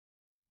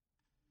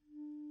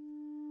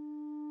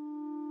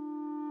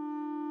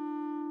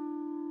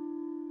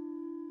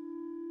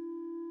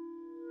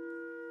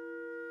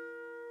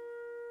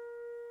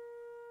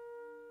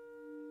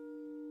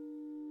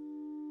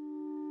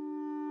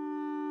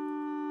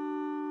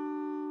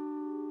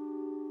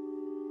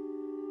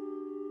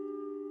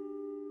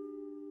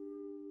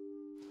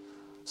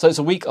So it's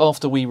a week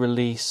after we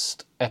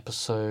released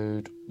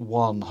episode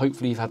 1.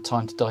 Hopefully you've had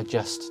time to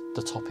digest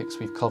the topics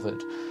we've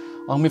covered.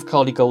 I'm with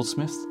Carly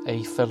Goldsmith,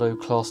 a fellow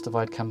Class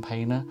Divide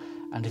campaigner,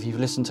 and if you've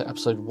listened to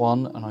episode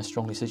 1, and I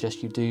strongly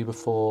suggest you do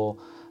before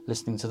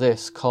listening to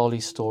this,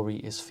 Carly's story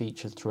is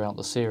featured throughout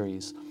the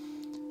series.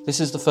 This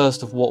is the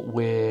first of what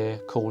we're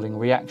calling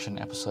reaction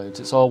episodes.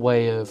 It's our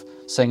way of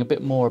saying a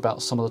bit more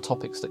about some of the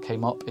topics that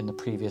came up in the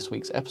previous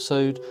week's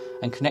episode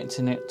and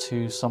connecting it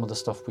to some of the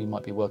stuff we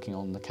might be working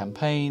on in the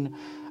campaign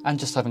and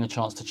just having a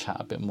chance to chat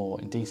a bit more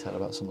in detail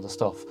about some of the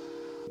stuff.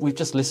 We've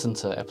just listened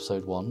to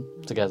episode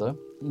 1 together.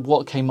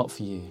 What came up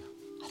for you?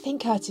 I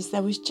think, Curtis,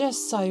 there was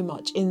just so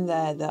much in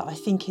there that I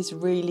think is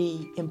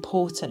really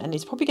important, and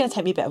it's probably going to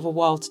take me a bit of a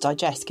while to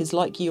digest because,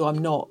 like you, I'm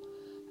not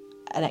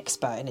an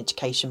expert in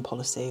education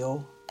policy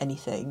or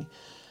anything.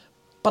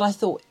 But I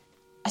thought,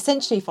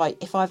 essentially,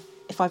 if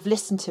I've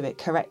listened to it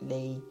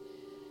correctly,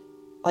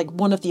 like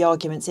one of the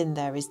arguments in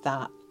there is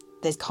that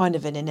there's kind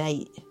of an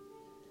innate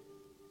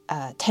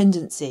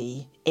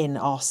tendency in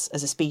us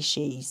as a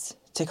species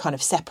to kind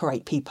of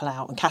separate people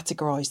out and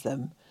categorise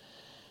them.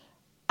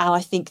 And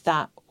I think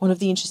that one of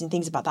the interesting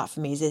things about that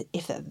for me is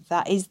if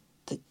that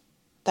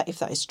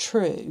is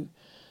true,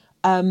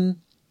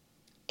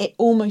 it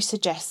almost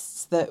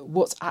suggests that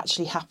what's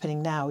actually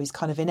happening now is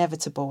kind of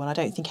inevitable. And I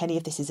don't think any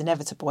of this is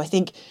inevitable. I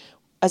think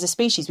as a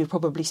species, we've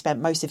probably spent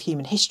most of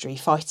human history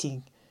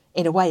fighting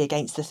in a way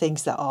against the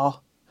things that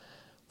are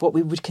what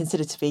we would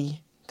consider to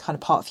be kind of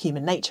part of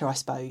human nature, I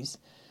suppose.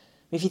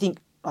 If you think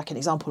like an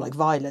example like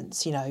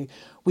violence,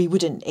 we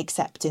wouldn't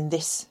accept in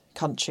this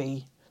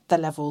country the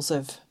levels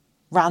of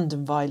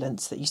random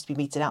violence that used to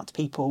be meted out to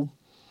people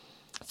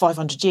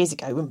 500 years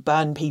ago. We wouldn't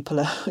burn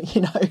people,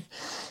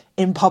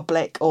 in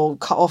public or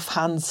cut off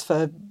hands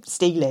for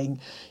stealing.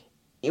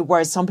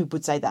 Whereas some people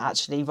would say that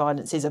actually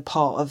violence is a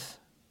part of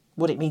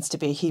what it means to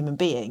be a human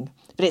being.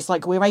 But it's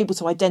like we're able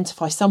to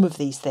identify some of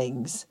these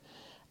things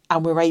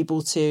and we're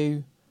able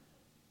to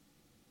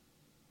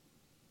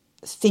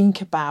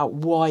think about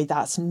why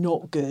that's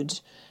not good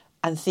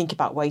and think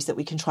about ways that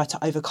we can try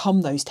to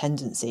overcome those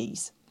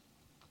tendencies.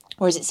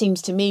 Whereas it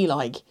seems to me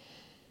like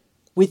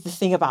with the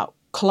thing about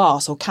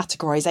class or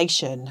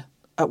categorisation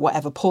at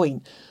whatever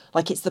point,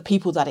 like it's the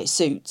people that it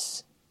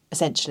suits,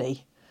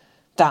 essentially,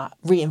 that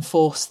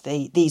reinforce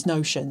these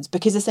notions.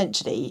 Because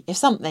essentially, if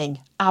something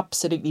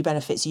absolutely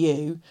benefits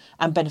you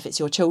and benefits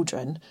your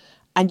children,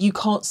 and you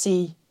can't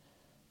see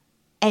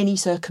any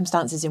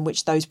circumstances in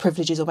which those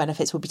privileges or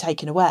benefits will be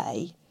taken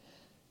away,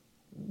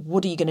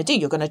 what are you going to do?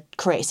 You're going to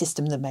create a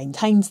system that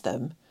maintains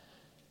them.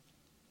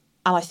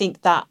 And I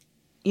think that,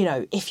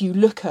 if you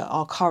look at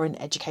our current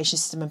education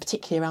system, and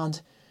particularly around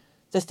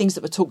the things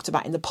that were talked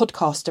about in the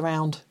podcast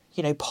around,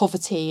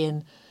 poverty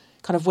and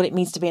kind of what it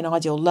means to be an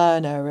ideal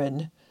learner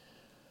and,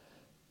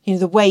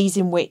 the ways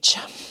in which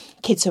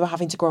kids who are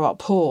having to grow up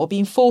poor or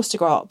being forced to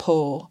grow up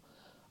poor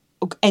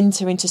or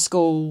enter into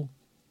school,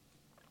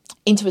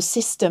 into a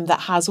system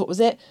that has,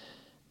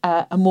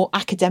 a more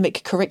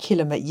academic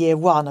curriculum at year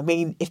 1. I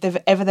mean, if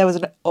there was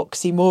an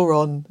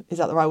oxymoron, is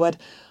that the right word?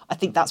 I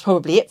think that's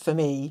probably it for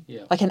me.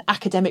 Yeah. Like an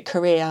academic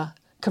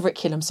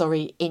curriculum,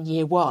 in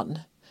year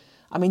 1.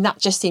 I mean, that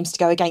just seems to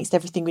go against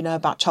everything we know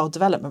about child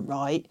development,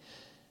 right?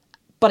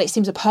 But it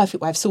seems a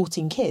perfect way of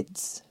sorting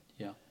kids.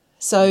 Yeah.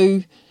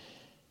 So,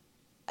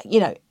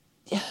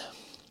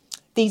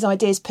 these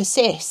ideas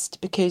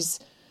persist because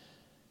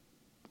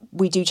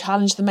we do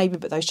challenge them maybe,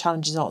 but those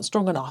challenges aren't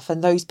strong enough.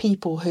 And those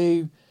people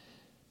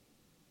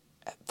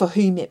for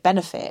whom it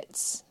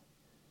benefits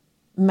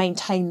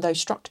maintain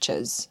those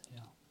structures.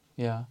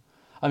 Yeah.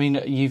 I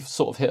mean, you've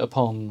sort of hit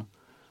upon,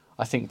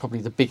 I think,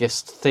 probably the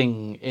biggest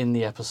thing in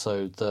the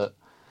episode that,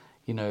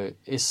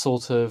 is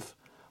sort of,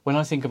 when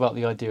I think about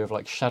the idea of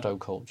like shadow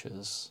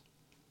cultures,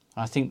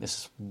 and I think this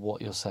is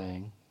what you're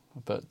saying,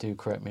 but do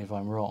correct me if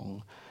I'm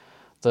wrong,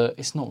 that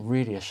it's not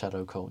really a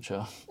shadow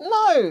culture.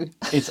 No!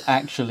 It's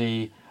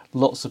actually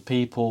lots of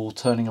people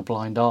turning a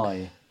blind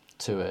eye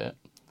to it,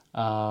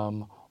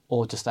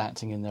 or just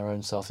acting in their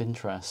own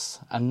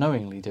self-interest, and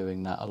knowingly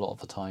doing that a lot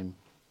of the time.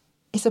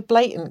 It's a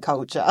blatant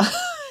culture.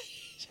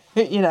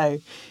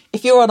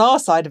 If you're on our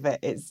side of it,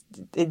 it's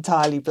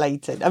entirely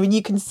blatant. I mean,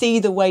 you can see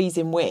the ways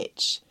in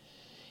which,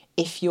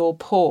 if you're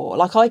poor,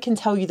 like I can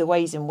tell you the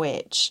ways in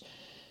which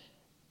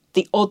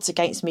the odds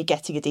against me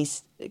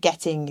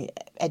getting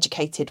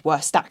educated were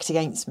stacked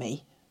against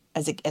me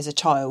as a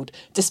child,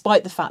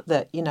 despite the fact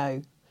that,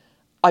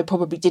 I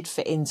probably did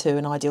fit into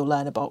an ideal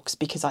learner box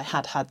because I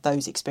had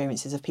those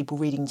experiences of people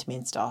reading to me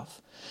and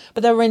stuff.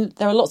 But there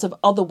are lots of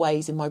other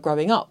ways in my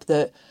growing up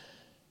that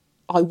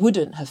I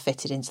wouldn't have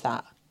fitted into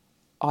that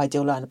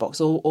ideal learner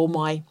box, or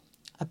my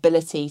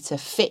ability to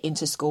fit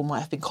into school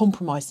might have been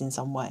compromised in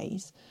some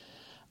ways.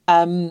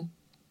 But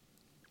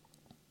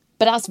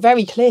that's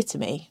very clear to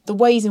me, the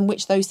ways in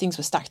which those things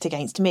were stacked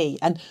against me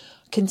and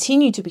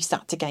continue to be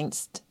stacked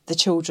against the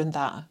children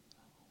that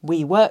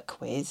we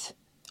work with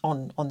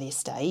on the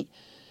estate.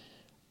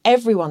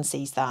 Everyone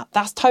sees that.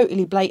 That's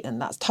totally blatant.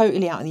 That's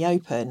totally out in the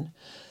open.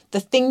 The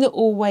thing that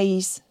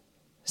always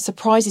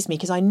surprises me,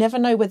 because I never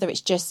know whether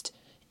it's just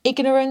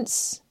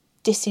ignorance,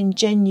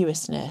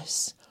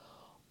 disingenuousness,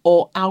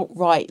 or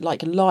outright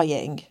like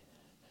lying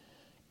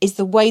is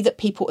the way that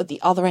people at the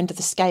other end of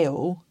the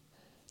scale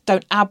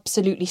don't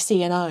absolutely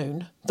see and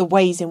own the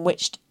ways in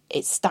which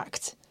it's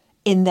stacked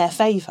in their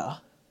favour.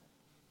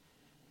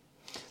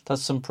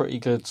 That's some pretty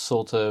good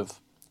sort of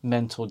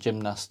mental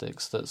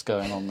gymnastics that's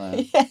going on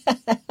there.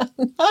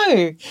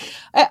 No,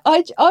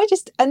 I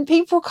just, and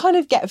people kind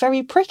of get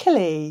very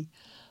prickly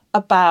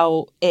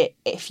about it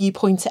if you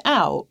point it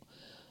out,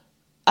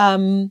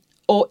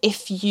 or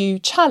if you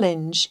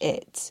challenge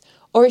it,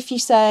 or if you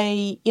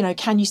say, you know,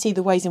 can you see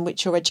the ways in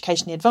which you're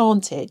educationally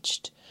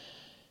advantaged?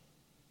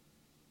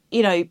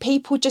 You know,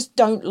 people just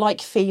don't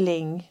like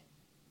feeling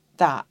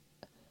that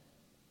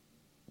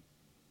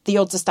the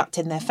odds are stacked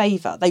in their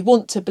favour. They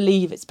want to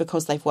believe it's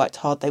because they've worked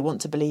hard. They want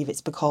to believe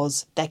it's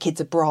because their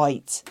kids are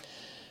bright,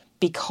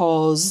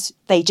 because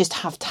they just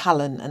have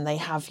talent and they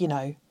have, you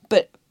know,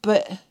 but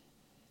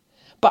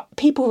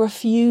people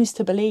refuse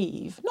to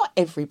believe, not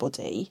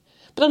everybody,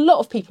 but a lot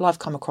of people I've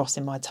come across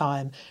in my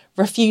time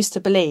refuse to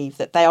believe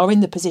that they are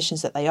in the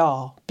positions that they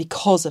are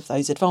because of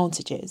those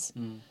advantages.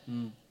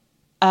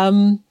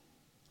 And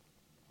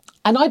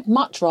I'd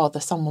much rather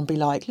someone be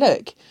like,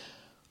 look,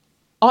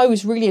 I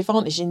was really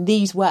advantaged in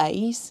these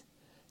ways.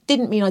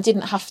 Didn't mean I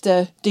didn't have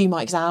to do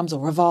my exams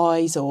or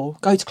revise or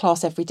go to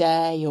class every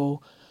day or,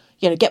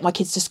 you know, get my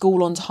kids to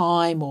school on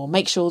time or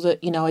make sure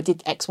that, you know, I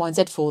did X, Y, and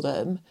Z for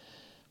them.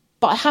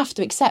 But I have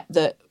to accept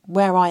that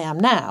where I am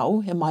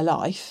now in my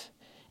life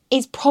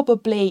is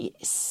probably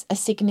has a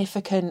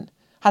significant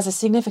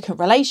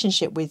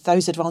relationship with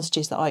those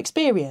advantages that I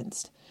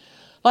experienced.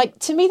 Like,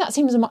 to me, that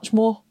seems a much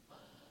more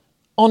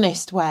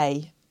honest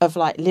way of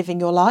like living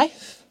your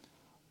life.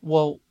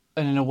 Well,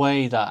 and in a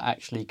way that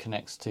actually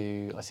connects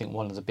to, I think,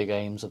 one of the big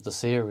aims of the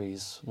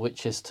series,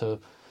 which is to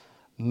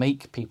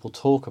make people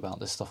talk about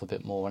this stuff a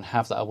bit more and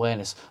have that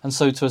awareness. And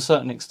so to a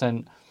certain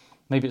extent,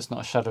 maybe it's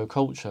not a shadow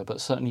culture, but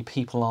certainly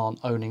people aren't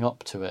owning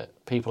up to it.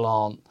 People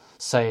aren't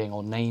saying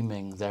or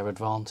naming their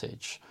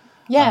advantage.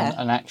 Yeah.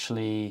 And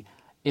actually,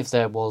 if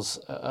there was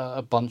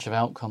a bunch of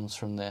outcomes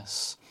from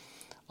this,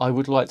 I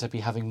would like to be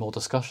having more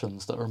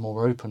discussions that are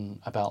more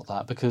open about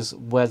that, because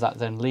where that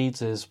then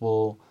leads is,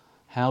 well,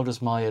 how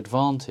does my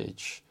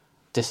advantage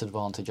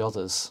disadvantage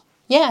others?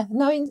 Yeah,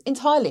 no,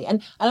 entirely.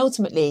 And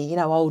ultimately, you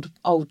know,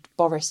 old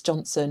Boris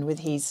Johnson with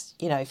his,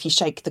 you know, if you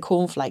shake the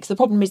cornflakes, the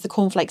problem is the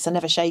cornflakes are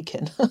never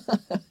shaken.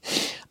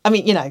 I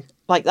mean, you know,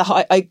 like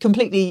I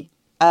completely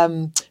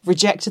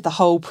rejected the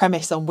whole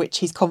premise on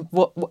which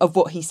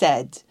what he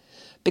said,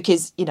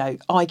 because, you know,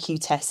 IQ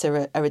tests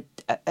are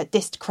a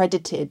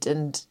discredited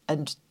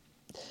and,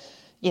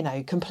 you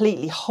know,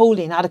 completely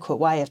wholly inadequate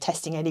way of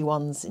testing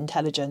anyone's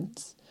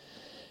intelligence.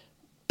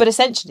 But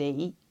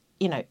essentially,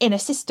 you know, in a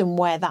system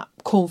where that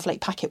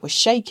cornflake packet was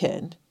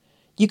shaken,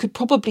 you could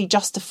probably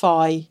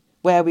justify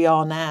where we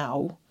are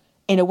now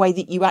in a way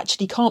that you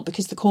actually can't,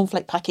 because the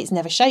cornflake packet's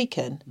never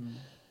shaken.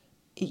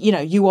 You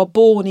know, you are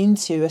born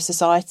into a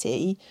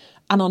society,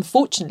 and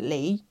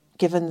unfortunately,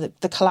 given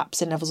the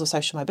collapse in levels of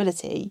social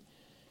mobility,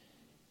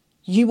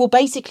 you will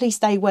basically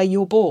stay where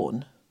you're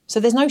born.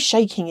 So there's no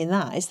shaking in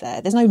that, is there?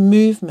 There's no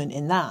movement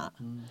in that.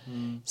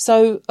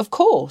 So, of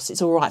course,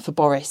 it's all right for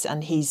Boris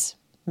and his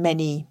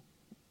many,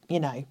 you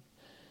know,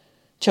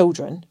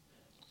 children,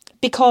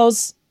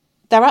 because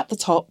they're at the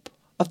top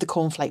of the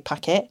cornflake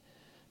packet.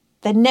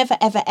 They're never,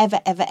 ever,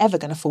 ever, ever, ever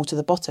going to fall to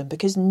the bottom,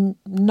 because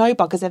no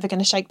bugger's ever going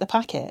to shake the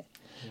packet.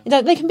 Yeah. You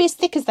know, they can be as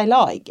thick as they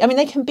like. I mean,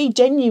 they can be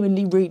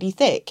genuinely really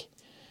thick,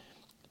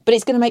 but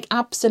it's going to make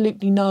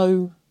absolutely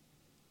no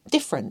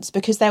difference,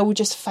 because they will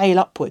just fail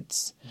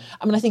upwards.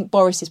 I mean, I think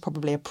Boris is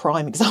probably a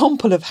prime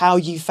example of how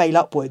you fail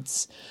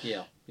upwards.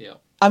 Yeah.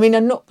 I mean,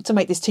 and not to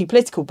make this too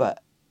political,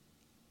 but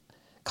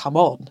come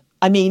on.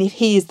 I mean, if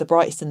he is the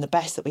brightest and the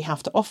best that we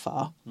have to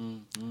offer,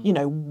 you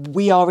know,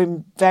 we are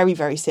in very,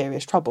 very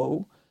serious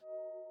trouble.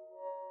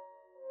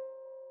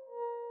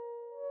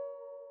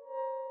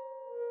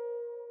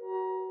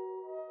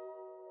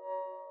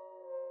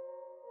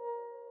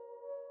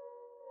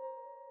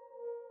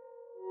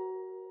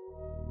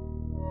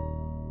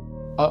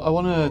 I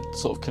want to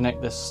sort of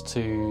connect this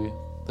to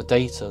the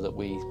data that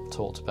we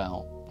talked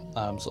about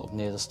sort of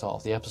near the start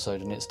of the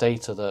episode, and it's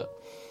data that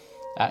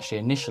actually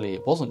initially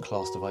it wasn't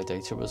class divide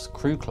data, it was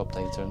Crew Club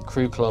data. And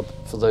Crew Club,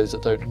 for those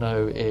that don't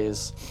know,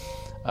 is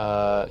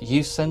a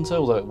youth centre,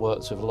 although it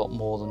works with a lot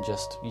more than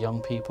just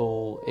young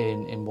people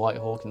in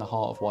Whitehawk, in the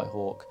heart of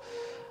Whitehawk.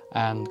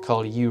 And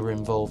Carly, you were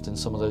involved in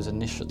some of those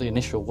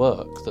initial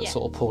work that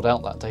sort of pulled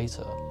out that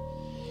data.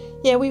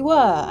 Yeah, we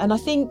were, and I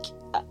think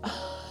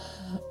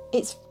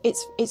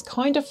it's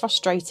kind of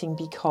frustrating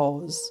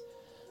because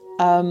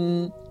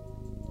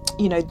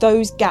you know,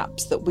 those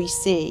gaps that we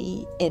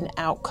see in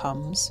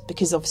outcomes,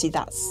 because obviously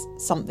that's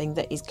something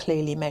that is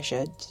clearly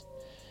measured,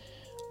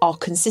 are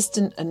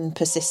consistent and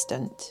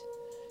persistent.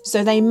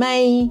 So they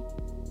may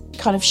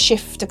kind of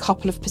shift a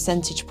couple of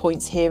percentage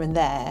points here and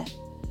there,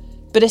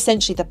 but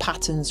essentially the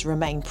patterns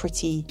remain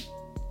pretty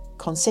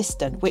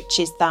consistent, which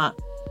is that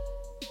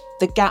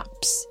the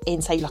gaps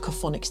in, say, like a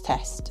phonics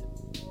test,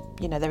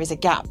 there is a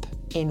gap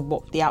in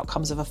what the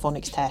outcomes of a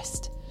phonics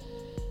test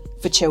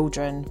for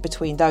children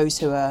between those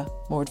who are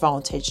more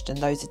advantaged and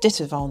those who are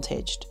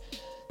disadvantaged.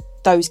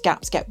 Those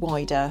gaps get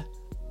wider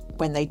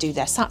when they do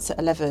their SATs at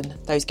 11.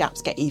 Those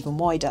gaps get even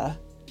wider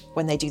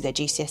when they do their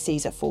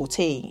GCSEs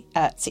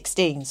at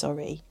 16.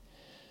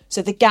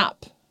 So the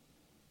gap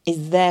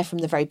is there from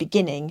the very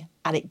beginning,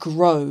 and it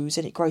grows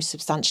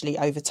substantially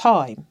over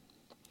time.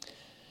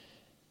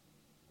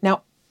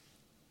 Now,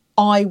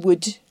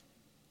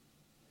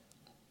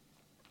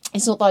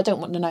 it's not that I don't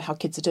want to know how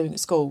kids are doing at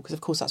school, because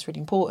of course that's really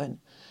important,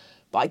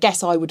 but I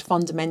guess I would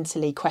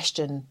fundamentally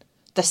question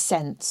the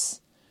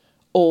sense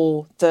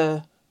or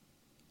the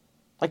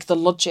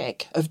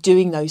logic of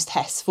doing those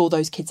tests for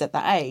those kids at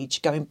that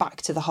age, going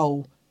back to the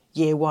whole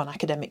year one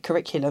academic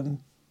curriculum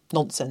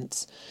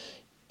nonsense.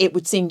 It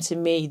would seem to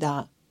me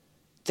that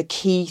the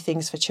key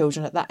things for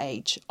children at that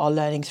age are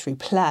learning through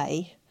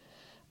play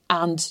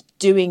and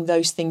doing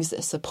those things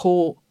that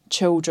support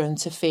children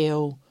to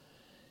feel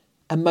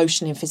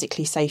emotionally and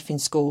physically safe in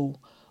school,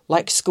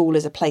 like school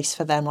is a place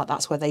for them, like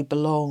that's where they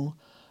belong.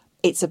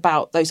 It's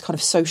about those kind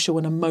of social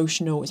and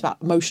emotional, it's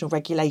about emotional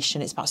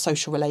regulation, it's about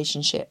social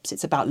relationships,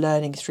 it's about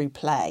learning through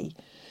play.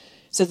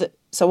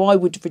 So I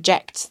would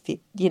reject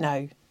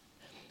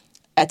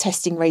a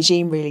testing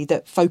regime really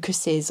that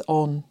focuses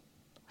on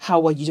how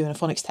well you do in a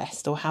phonics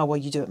test, or how well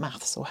you do at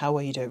maths, or how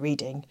well you do at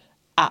reading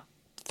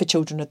for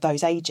children of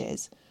those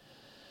ages.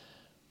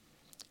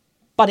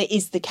 But it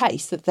is the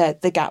case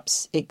that the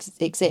gaps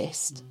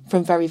exist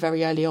from very,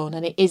 very early on.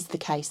 And it is the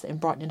case that in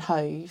Brighton and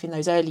Hove, in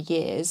those early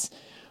years,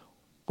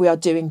 we are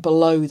doing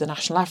below the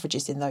national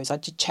averages in those. I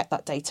did check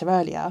that data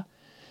earlier.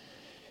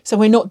 So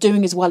we're not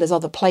doing as well as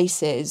other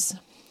places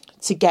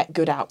to get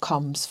good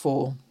outcomes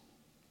for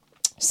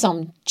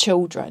some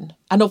children.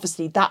 And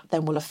obviously that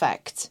then will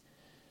affect,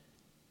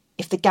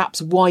 if the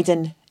gaps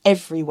widen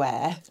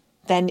everywhere,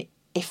 then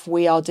if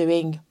we are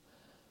doing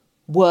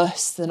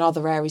worse than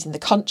other areas in the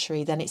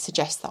country, then it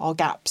suggests that our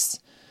gaps,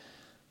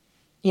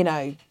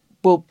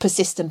 will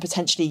persist and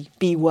potentially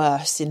be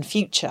worse in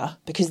future,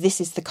 because this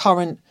is the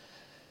current,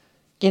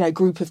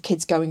 group of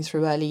kids going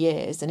through early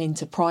years and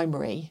into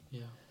primary.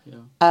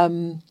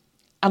 And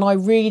I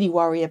really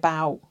worry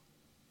about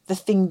the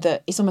thing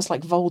that it's almost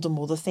like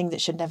Voldemort, the thing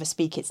that should never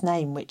speak its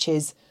name, which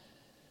is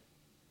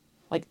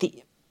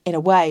in a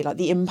way,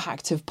 the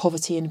impact of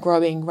poverty and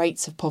growing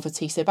rates of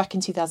poverty. So back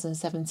in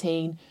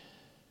 2017,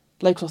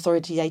 local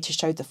authority data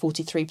showed that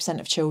 43%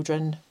 of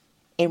children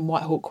in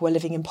Whitehawk were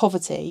living in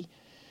poverty.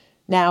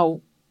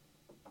 Now,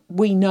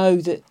 we know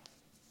that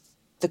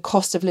the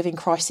cost of living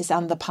crisis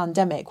and the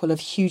pandemic will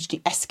have hugely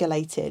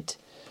escalated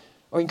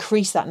or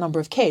increased that number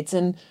of kids.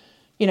 And,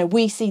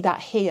 we see that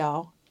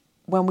here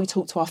when we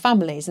talk to our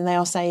families, and they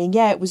are saying,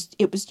 it was,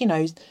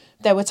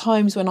 there were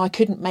times when I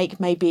couldn't make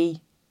maybe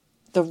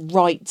the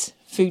right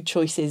food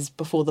choices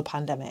before the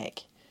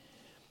pandemic.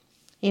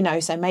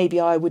 So maybe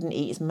I wouldn't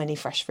eat as many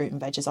fresh fruit and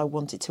veg as I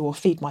wanted to, or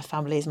feed my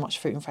family as much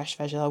fruit and fresh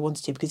veg as I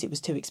wanted to, because it was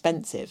too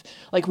expensive.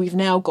 We've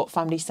now got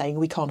families saying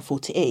we can't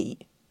afford to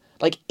eat.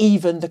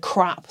 Even the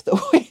crap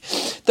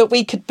that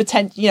we could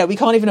potentially, we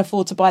can't even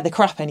afford to buy the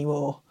crap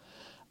anymore.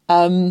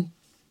 And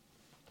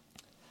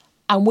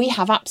we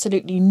have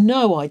absolutely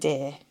no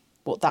idea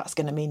what that's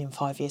going to mean in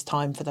 5 years'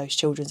 time for those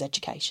children's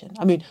education.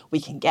 I mean,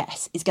 we can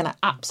guess. It's going to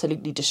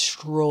absolutely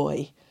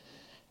destroy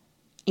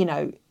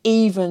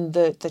even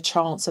the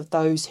chance of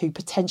those who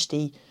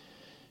potentially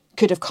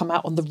could have come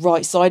out on the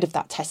right side of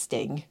that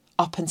testing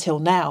up until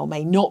now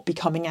may not be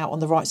coming out on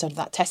the right side of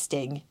that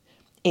testing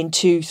in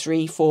 2,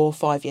 3, 4,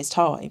 5 years'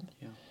 time.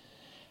 Yeah.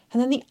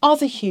 And then the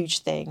other huge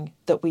thing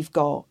that we've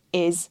got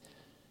is,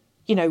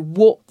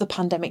 what the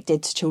pandemic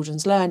did to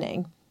children's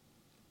learning.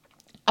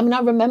 I mean,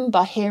 I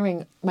remember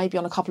hearing maybe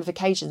on a couple of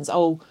occasions,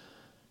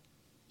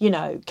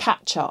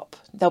 catch up,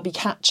 there'll be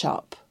catch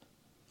up.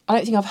 I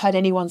don't think I've heard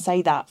anyone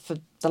say that for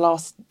the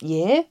last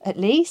year, at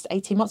least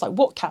 18 months.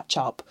 What catch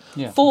up?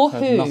 Yeah, for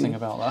I've heard who? Nothing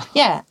about that.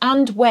 Yeah,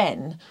 and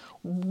when?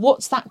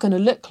 What's that going to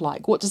look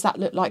like? What does that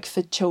look like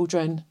for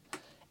children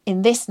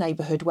in this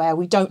neighbourhood where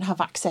we don't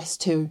have access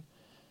to,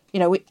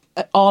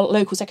 our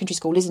local secondary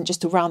school isn't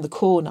just around the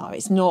corner.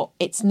 It's not.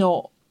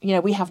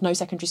 We have no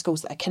secondary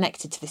schools that are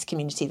connected to this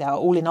community. They are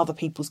all in other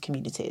people's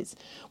communities.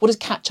 What does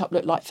catch up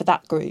look like for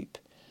that group?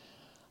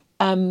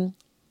 And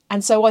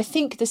so I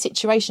think the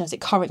situation as it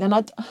currently,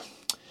 and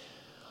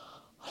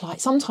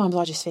sometimes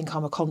I just think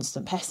I'm a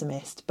constant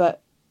pessimist,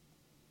 but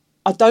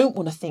I don't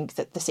want to think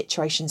that the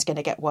situation's going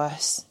to get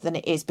worse than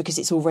it is, because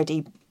it's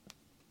already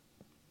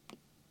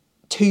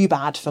too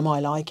bad for my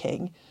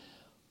liking.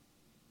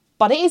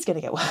 But it is going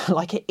to get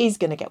worse. It is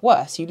going to get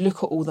worse. You look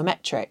at all the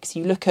metrics.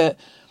 You look at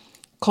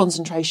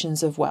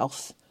concentrations of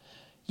wealth.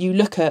 You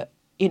look at,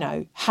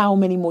 how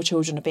many more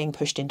children are being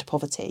pushed into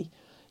poverty.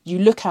 You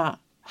look at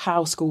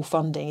how school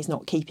funding is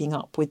not keeping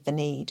up with the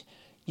need.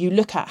 You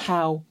look at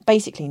how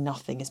basically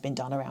nothing has been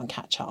done around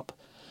catch-up.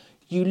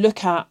 You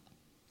look at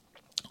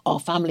our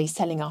families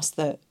telling us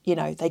that,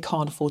 they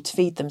can't afford to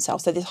feed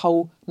themselves. So this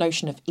whole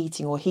notion of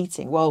eating or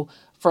heating, well,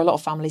 for a lot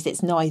of families,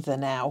 it's neither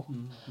now.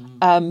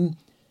 Mm-hmm.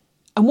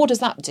 And what does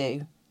that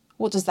do?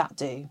 What does that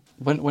do?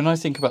 When I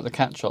think about the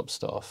catch-up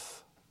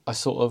stuff, I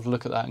sort of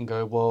look at that and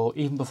go, well,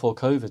 even before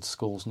COVID,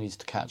 schools need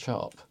to catch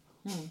up,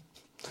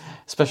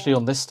 especially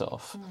on this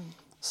stuff.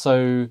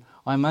 So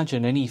I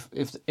imagine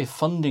if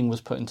funding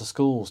was put into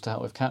schools to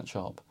help with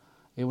catch-up,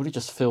 it would have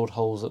just filled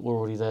holes that were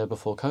already there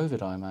before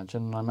COVID, I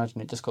imagine. And I imagine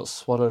it just got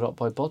swallowed up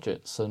by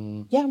budgets.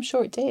 And yeah, I'm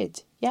sure it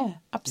did. Yeah,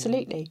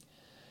 absolutely. Yeah.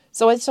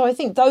 So I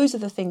think those are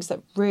the things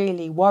that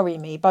really worry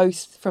me,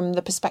 both from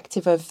the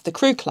perspective of the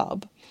Crew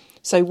Club.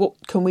 So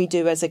what can we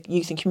do as a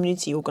youth and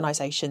community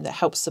organisation that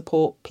helps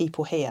support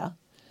people here?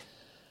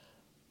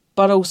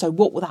 But also,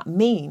 what will that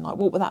mean? Like,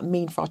 what will that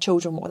mean for our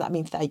children? What will that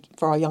mean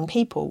for our young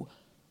people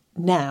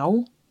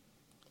now,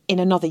 in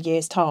another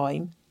year's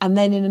time, and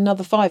then in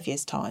another 5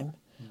 years' time?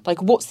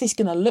 Like, what's this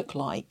going to look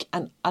like?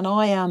 And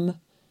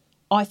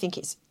I think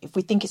it's, if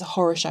we think it's a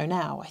horror show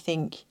now, I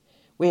think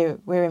we're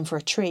in for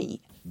a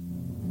treat.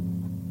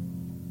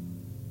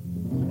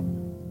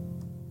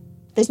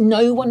 There's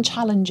no one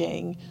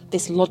challenging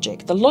this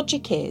logic. The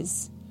logic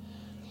is,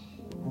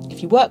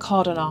 if you work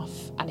hard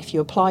enough and if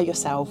you apply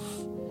yourself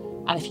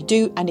and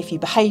if you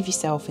behave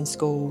yourself in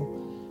school,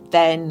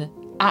 then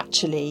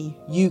actually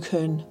you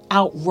can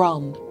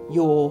outrun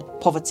your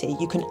poverty.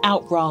 You can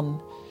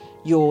outrun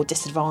your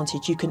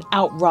disadvantage. You can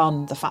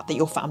outrun the fact that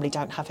your family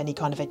don't have any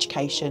kind of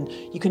education.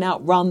 You can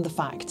outrun the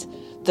fact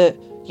that,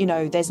 you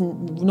know, there's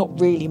not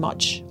really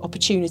much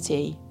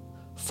opportunity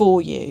for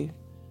you.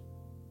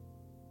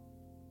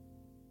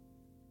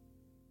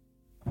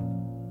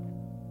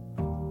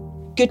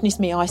 Goodness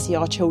me, I see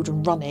our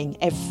children running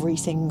every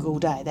single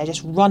day. They're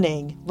just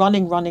running,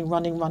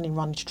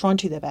 to try and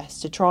do their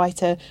best, to try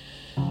to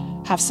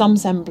have some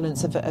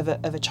semblance of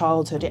a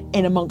childhood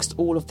in amongst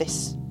all of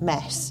this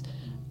mess.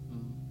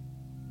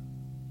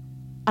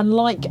 And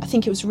I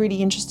think it was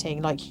really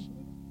interesting,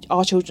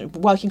 our children,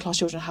 working class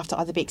children, have to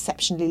either be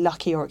exceptionally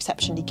lucky or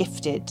exceptionally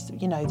gifted.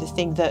 You know, the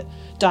thing that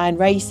Diane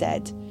Ray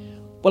said,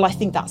 well, I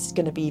think that's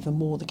going to be even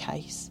more the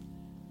case.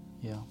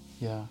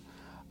 Yeah.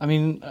 I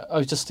mean, I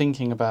was just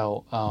thinking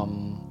about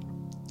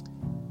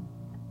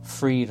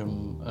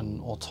freedom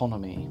and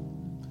autonomy,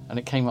 and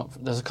it came up.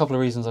 There's a couple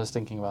of reasons I was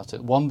thinking about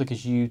it. One,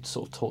 because you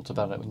sort of talked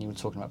about it when you were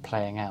talking about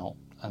playing out,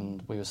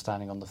 and we were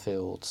standing on the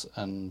fields,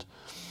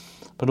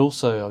 but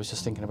also I was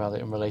just thinking about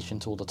it in relation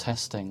to all the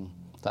testing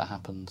that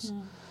happens.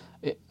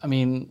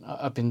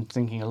 I've been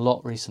thinking a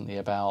lot recently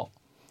about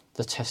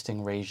the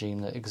testing regime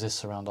that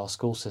exists around our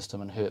school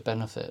system and who it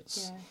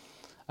benefits,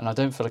 and I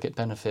don't feel like it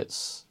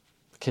benefits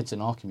kids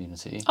in our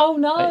community. Oh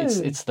no!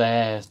 It's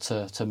there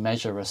to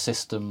measure a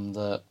system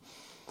that,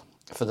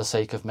 for the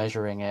sake of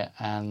measuring it,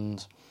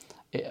 and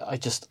I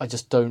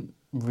just don't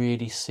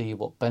really see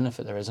what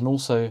benefit there is. And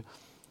also,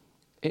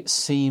 it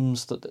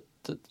seems that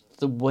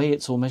the way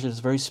it's all measured is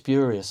very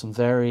spurious and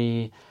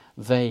very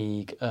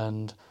vague.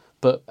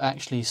 But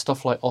actually,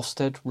 stuff like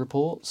Ofsted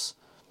reports,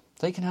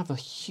 they can have a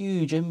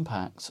huge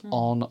impact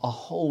on a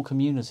whole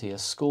community, a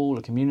school,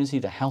 a community,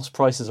 the house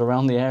prices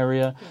around the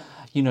area. Yeah.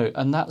 You know,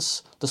 and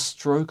that's the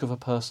stroke of a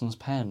person's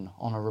pen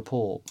on a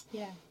report.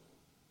 Yeah.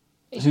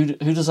 Who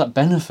does that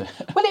benefit?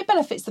 Well, it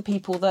benefits the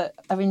people that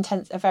are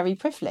very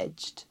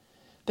privileged,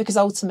 because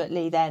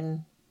ultimately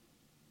then,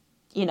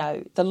 you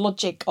know, the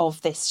logic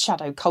of this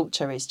shadow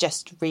culture is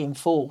just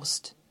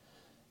reinforced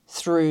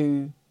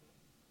through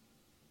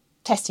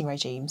testing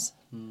regimes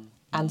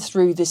and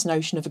through this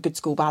notion of a good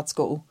school, bad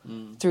school,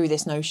 through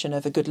this notion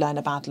of a good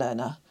learner, bad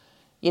learner.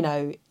 You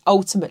know,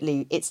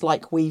 ultimately it's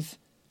like we've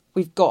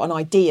got an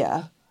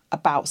idea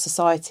about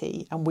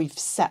society and we've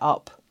set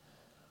up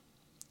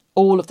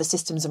all of the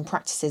systems and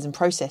practices and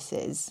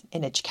processes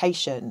in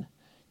education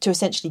to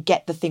essentially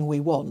get the thing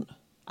we want.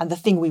 And the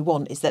thing we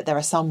want is that there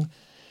are some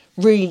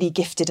really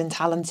gifted and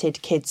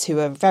talented kids who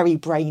are very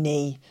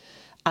brainy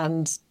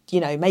and, you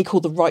know, make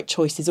all the right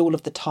choices all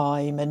of the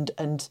time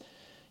and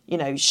you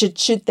know, should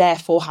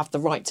therefore have the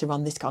right to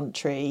run this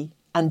country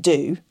and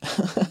do.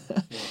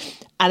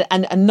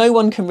 and no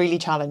one can really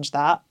challenge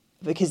that,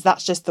 because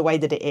that's just the way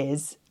that it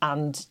is.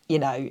 And, you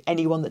know,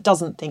 anyone that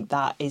doesn't think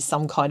that is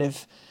some kind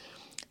of,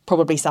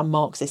 probably some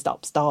Marxist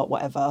upstart,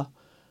 whatever.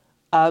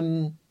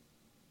 And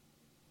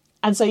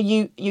so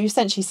you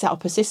essentially set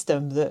up a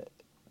system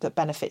that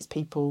benefits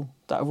people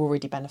that are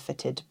already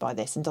benefited by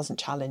this and doesn't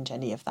challenge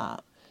any of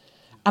that.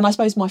 And I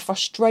suppose my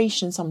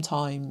frustration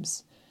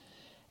sometimes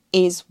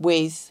is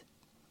with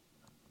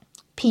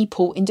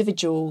people,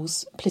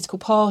 individuals, political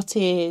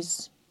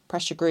parties,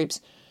 pressure groups,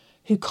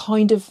 who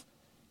kind of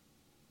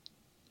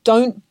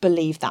don't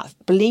believe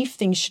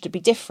things should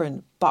be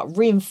different, but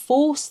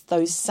reinforce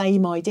those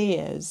same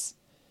ideas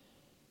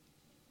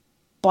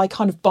by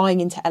kind of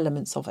buying into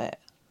elements of it.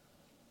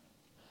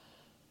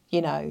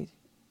 You know,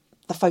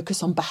 the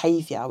focus on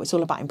behaviour, it's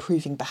all about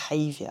improving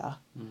behaviour.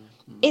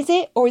 Mm-hmm. Is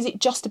it, or is it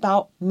just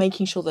about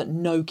making sure that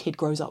no kid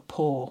grows up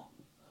poor?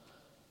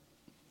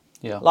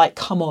 Yeah. Like,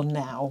 come on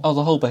now. Oh,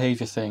 the whole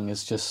behaviour thing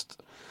is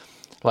just,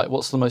 like,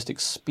 what's the most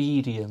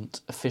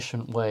expedient,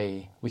 efficient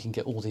way we can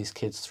get all these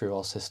kids through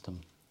our system?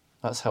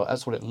 That's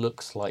what it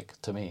looks like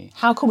to me.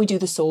 How can we do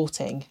the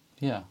sorting?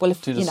 Yeah, Well,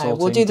 if do the you know, sorting,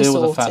 we'll do the deal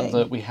sorting. with the fact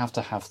that we have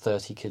to have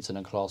 30 kids in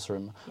a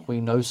classroom. Yeah. We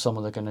know some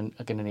of them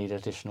are going to need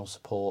additional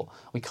support.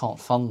 We can't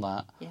fund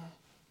that. Yeah.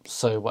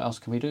 So what else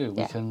can we do?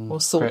 Yeah, We can we'll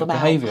sort create a them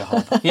out. behaviour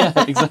hub. Yeah,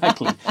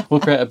 exactly. We'll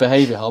create a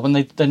behaviour hub, and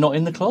they're not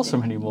in the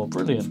classroom anymore.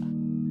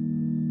 Brilliant.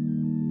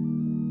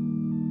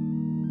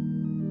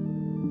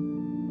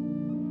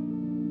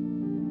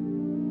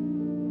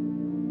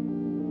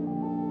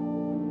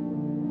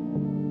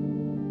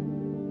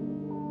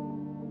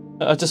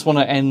 I just want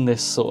to end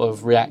this sort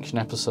of reaction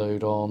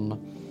episode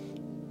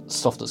on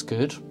stuff that's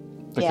good,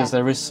 because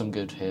there is some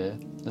good here.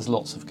 There's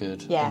lots of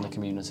good in the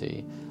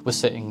community. We're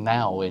sitting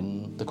now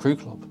in the crew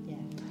club,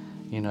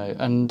 you know,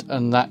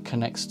 and that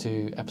connects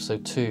to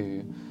episode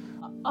 2.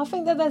 I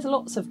think that there's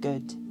lots of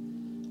good.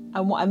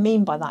 And what I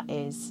mean by that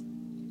is,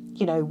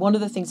 you know, one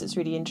of the things that's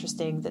really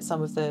interesting that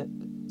some of the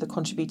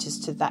contributors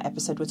to that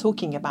episode were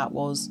talking about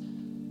was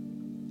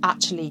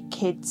actually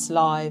kids'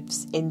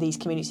 lives in these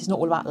communities is not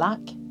all about lack.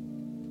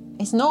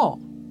 It's not.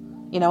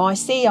 You know, I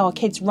see our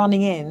kids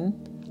running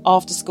in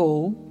after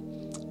school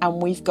and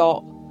we've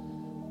got,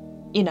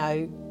 you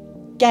know,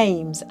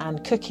 games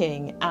and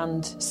cooking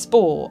and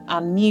sport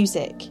and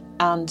music,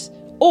 and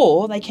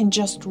or they can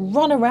just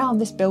run around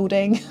this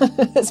building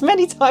as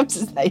many times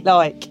as they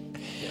like.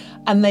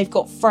 And they've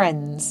got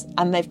friends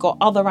and they've got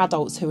other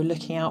adults who are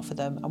looking out for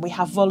them. And we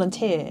have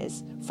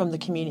volunteers from the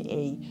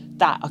community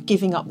that are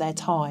giving up their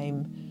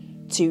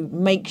time to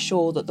make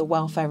sure that the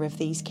welfare of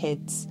these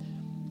kids,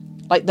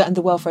 and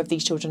the welfare of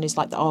these children is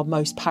like our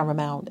most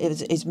paramount,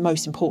 is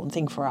most important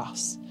thing for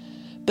us.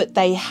 But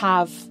they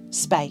have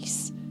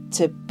space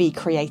to be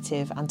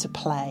creative and to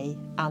play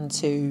and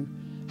to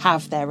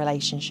have their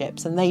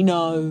relationships. And they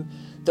know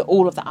that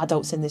all of the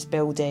adults in this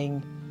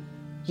building,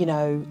 you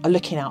know, are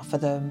looking out for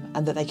them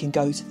and that they can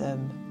go to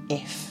them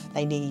if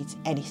they need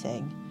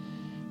anything.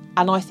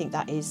 And I think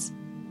that is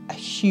a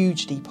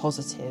hugely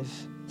positive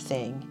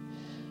thing.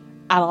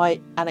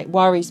 And it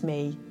worries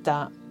me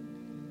that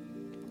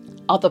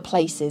other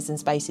places and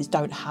spaces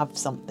don't have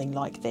something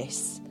like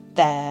this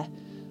there.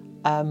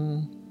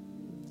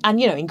 And,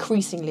 you know,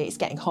 increasingly it's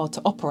getting hard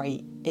to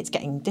operate. It's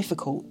getting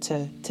difficult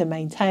to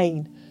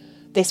maintain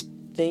this,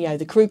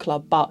 the crew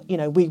club. But, you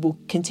know, we will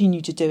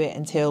continue to do it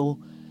until,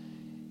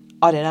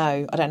 I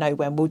don't know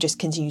when. We'll just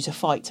continue to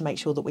fight to make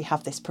sure that we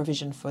have this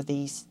provision for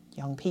these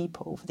young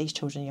people, for these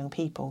children and young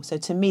people. So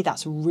to me,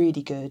 that's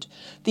really good.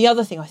 The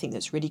other thing I think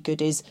that's really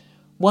good is,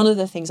 one of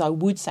the things I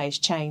would say has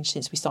changed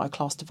since we started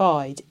Class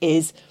Divide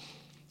is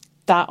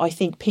that I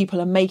think people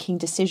are making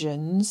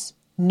decisions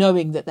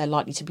knowing that they're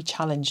likely to be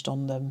challenged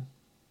on them.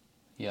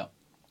 Yeah,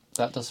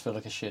 that does feel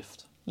like a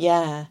shift.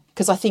 Yeah,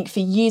 because I think for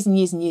years and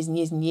years and years and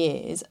years and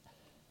years,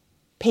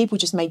 people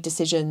just made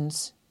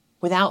decisions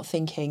without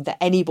thinking that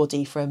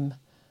anybody from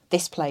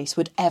this place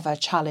would ever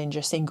challenge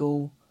a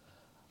single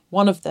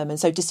one of them. And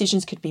so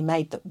decisions could be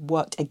made that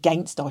worked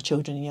against our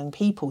children and young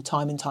people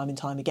time and time and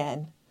time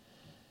again.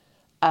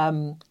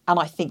 And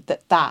I think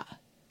that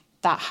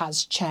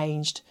has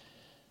changed.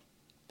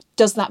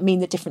 Does that mean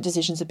that different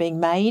decisions are being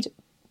made?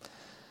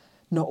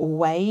 Not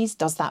always.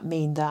 Does that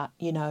mean that,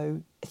 you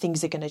know,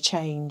 things are going to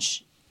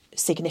change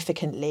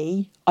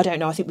significantly? I don't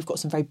know. I think we've got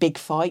some very big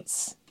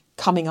fights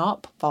coming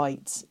up,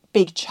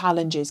 big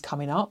challenges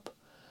coming up.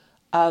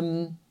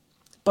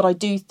 But I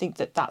do think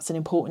that that's an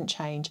important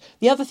change.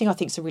 The other thing I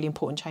think is a really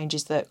important change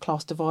is that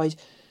Class Divide,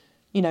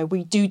 you know,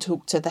 we do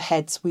talk to the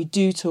heads, we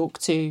do talk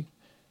to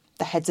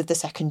the heads of the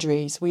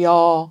secondaries. We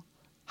are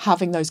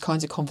having those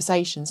kinds of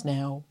conversations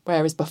now,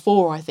 whereas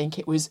before I think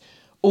it was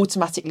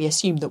automatically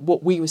assumed that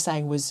what we were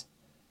saying was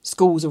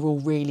schools are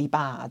all really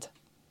bad.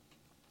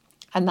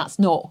 And that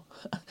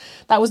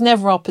was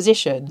never our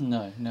position.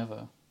 No,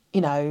 never.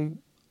 You know,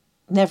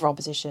 never our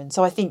position.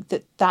 So I think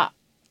that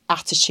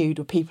attitude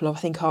of people, I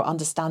think, are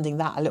understanding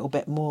that a little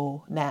bit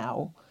more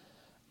now.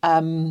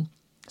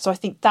 So I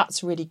think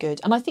that's really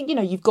good. And I think, you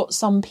know, you've got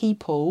some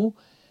people.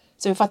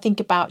 So if I think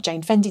about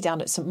Jane Fendi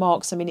down at St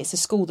Mark's, I mean, it's a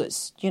school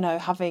that's, you know,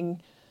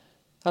 having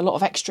a lot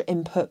of extra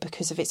input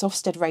because of its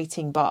Ofsted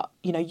rating. But,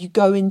 you know, you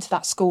go into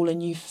that school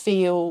and you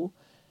feel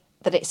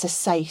that it's a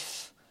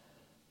safe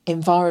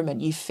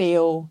environment. You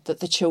feel that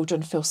the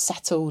children feel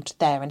settled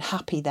there and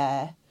happy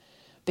there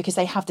because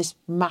they have this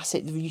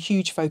massive,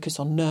 huge focus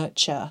on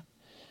nurture.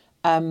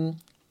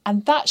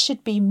 And that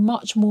should be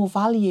much more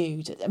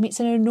valued. I mean,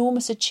 it's an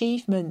enormous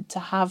achievement to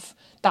have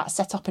that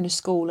set up in a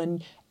school.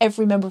 And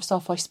every member of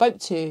staff I spoke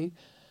to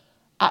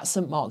at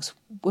St Mark's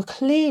were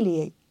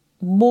clearly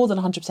more than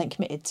 100%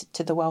 committed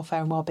to the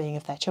welfare and well-being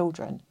of their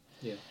children.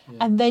 Yeah.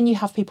 And then you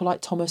have people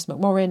like Thomas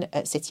McMorrin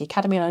at City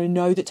Academy. And I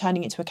know that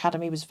turning it to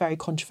academy was a very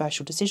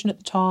controversial decision at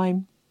the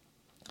time.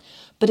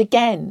 But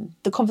again,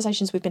 the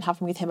conversations we've been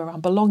having with him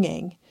around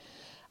belonging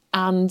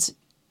and,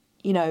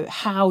 you know,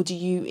 how do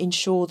you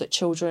ensure that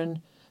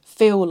children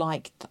feel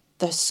like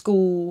that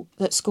school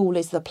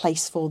is the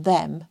place for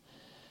them?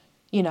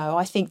 You know,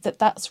 I think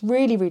that's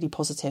really, really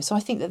positive. So I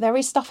think that there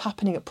is stuff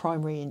happening at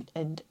primary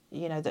and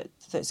you know,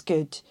 that's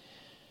good.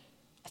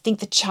 I think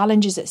the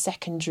challenges at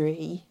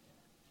secondary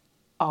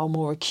are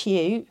more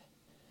acute,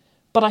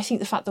 But I think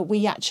the fact that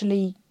we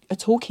actually are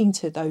talking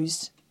to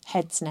those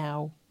heads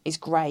now is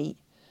great.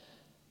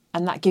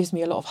 And that gives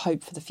me a lot of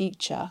hope for the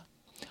future.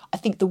 I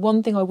think the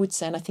one thing I would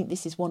say, and I think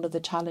this is one of the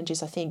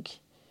challenges I think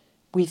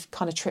we've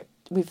come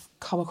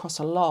across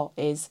a lot,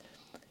 is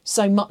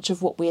so much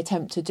of what we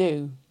attempt to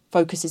do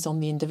focuses on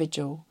the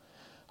individual.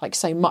 Like,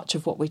 so much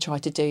of what we try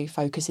to do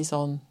focuses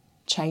on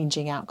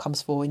changing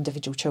outcomes for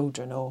individual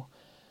children, or,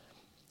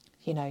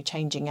 you know,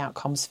 changing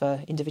outcomes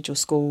for individual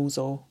schools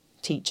or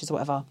teachers or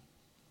whatever.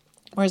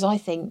 Whereas I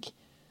think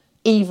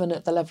even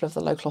at the level of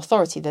the local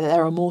authority, that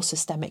there are more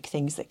systemic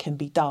things that can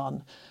be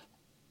done.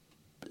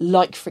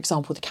 Like, for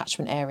example, the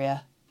catchment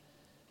area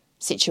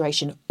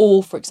situation,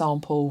 or, for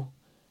example,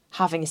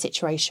 having a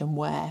situation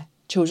where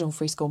children on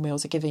free school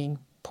meals are given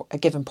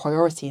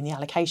priority in the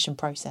allocation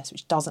process,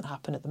 which doesn't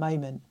happen at the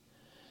moment.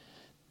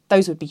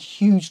 Those would be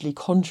hugely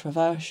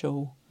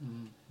controversial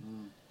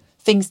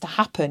things to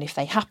happen if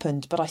they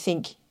happened. But I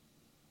think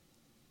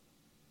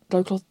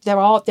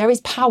there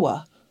is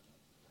power.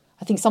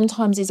 I think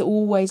sometimes it's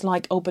always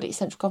like, oh, but it's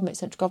central government,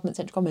 central government,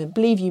 central government.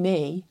 Believe you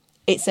me,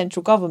 it's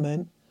central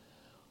government.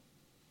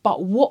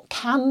 But what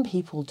can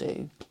people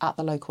do at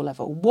the local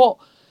level? What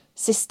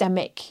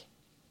systemic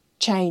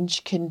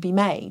change can be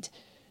made?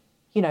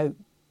 You know,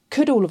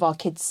 could all of our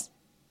kids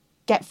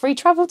get free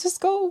travel to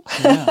school?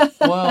 Yeah,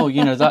 well,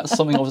 you know, that's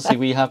something obviously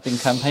we have been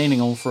campaigning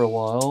on for a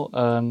while.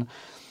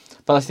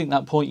 But I think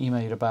that point you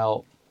made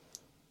about,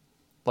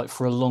 like,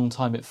 for a long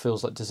time it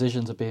feels like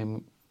decisions are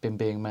being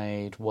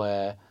made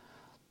where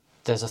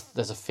there's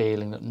a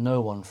feeling that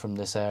no one from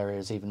this area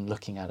is even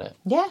looking at it.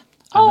 Yeah.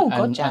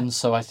 And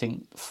so I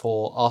think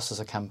for us as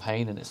a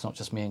campaign, and it's not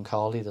just me and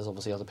Carly, there's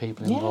obviously other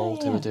people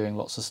involved who are doing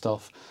lots of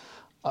stuff.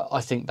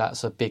 I think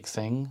that's a big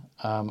thing,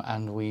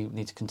 and we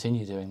need to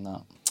continue doing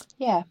that.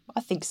 Yeah, I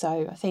think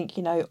so. I think,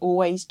 you know,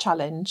 always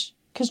challenge,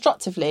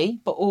 constructively,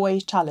 but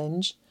always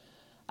challenge.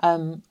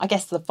 I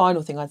guess the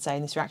final thing I'd say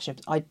in this reaction,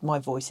 my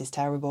voice is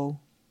terrible.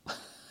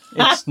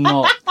 It's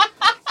not.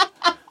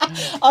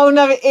 Oh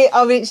no!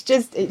 It's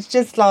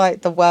just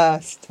like the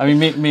worst. I mean,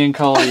 me and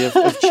Carly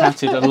have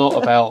chatted a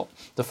lot about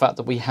the fact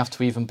that we have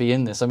to even be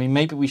in this. I mean,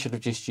 maybe we should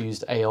have just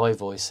used AI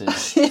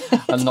voices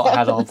and not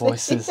had our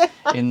voices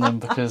in them,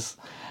 because,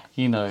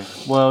 you know,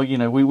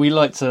 we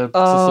like to sort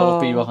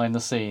of be behind the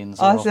scenes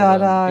rather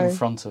than in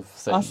front of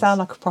things. I sound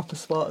like a proper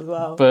swat as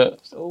well.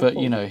 But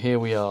you know, here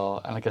we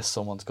are, and I guess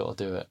someone's got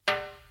to do it.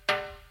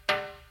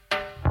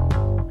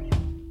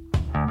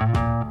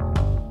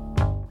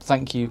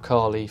 Thank you,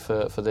 Carly,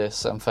 for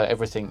this and for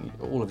everything,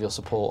 all of your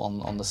support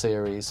on the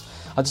series.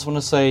 I just want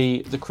to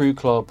say the Crew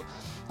Club,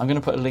 I'm going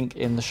to put a link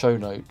in the show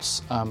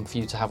notes for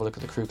you to have a look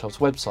at the Crew Club's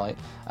website,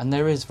 and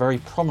there is very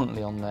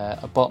prominently on there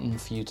a button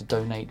for you to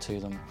donate to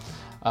them.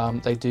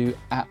 They do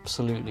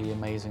absolutely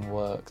amazing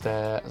work.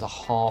 They're the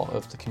heart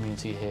of the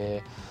community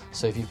here.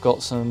 So if you've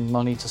got some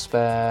money to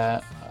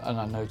spare, and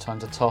I know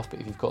times are tough, but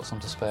if you've got some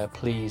to spare,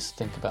 please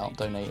think about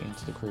donating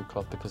to the Crew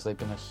Club, because they've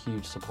been a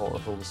huge support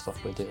of all the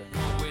stuff we're doing.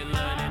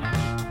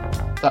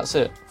 That's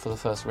it for the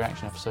first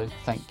reaction episode.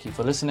 Thank you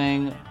for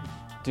listening.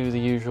 Do the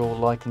usual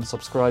like and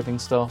subscribing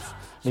stuff.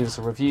 Leave us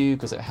a review,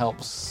 because it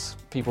helps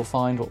people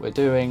find what we're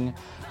doing.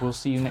 We'll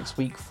see you next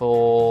week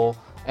for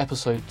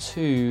episode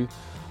 2,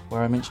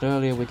 where I mentioned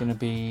earlier we're going to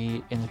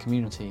be in the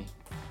community,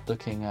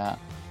 looking at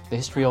the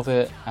history of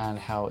it and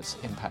how it's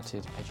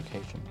impacted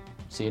education.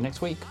 See you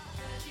next week.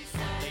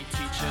 They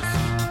teach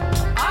us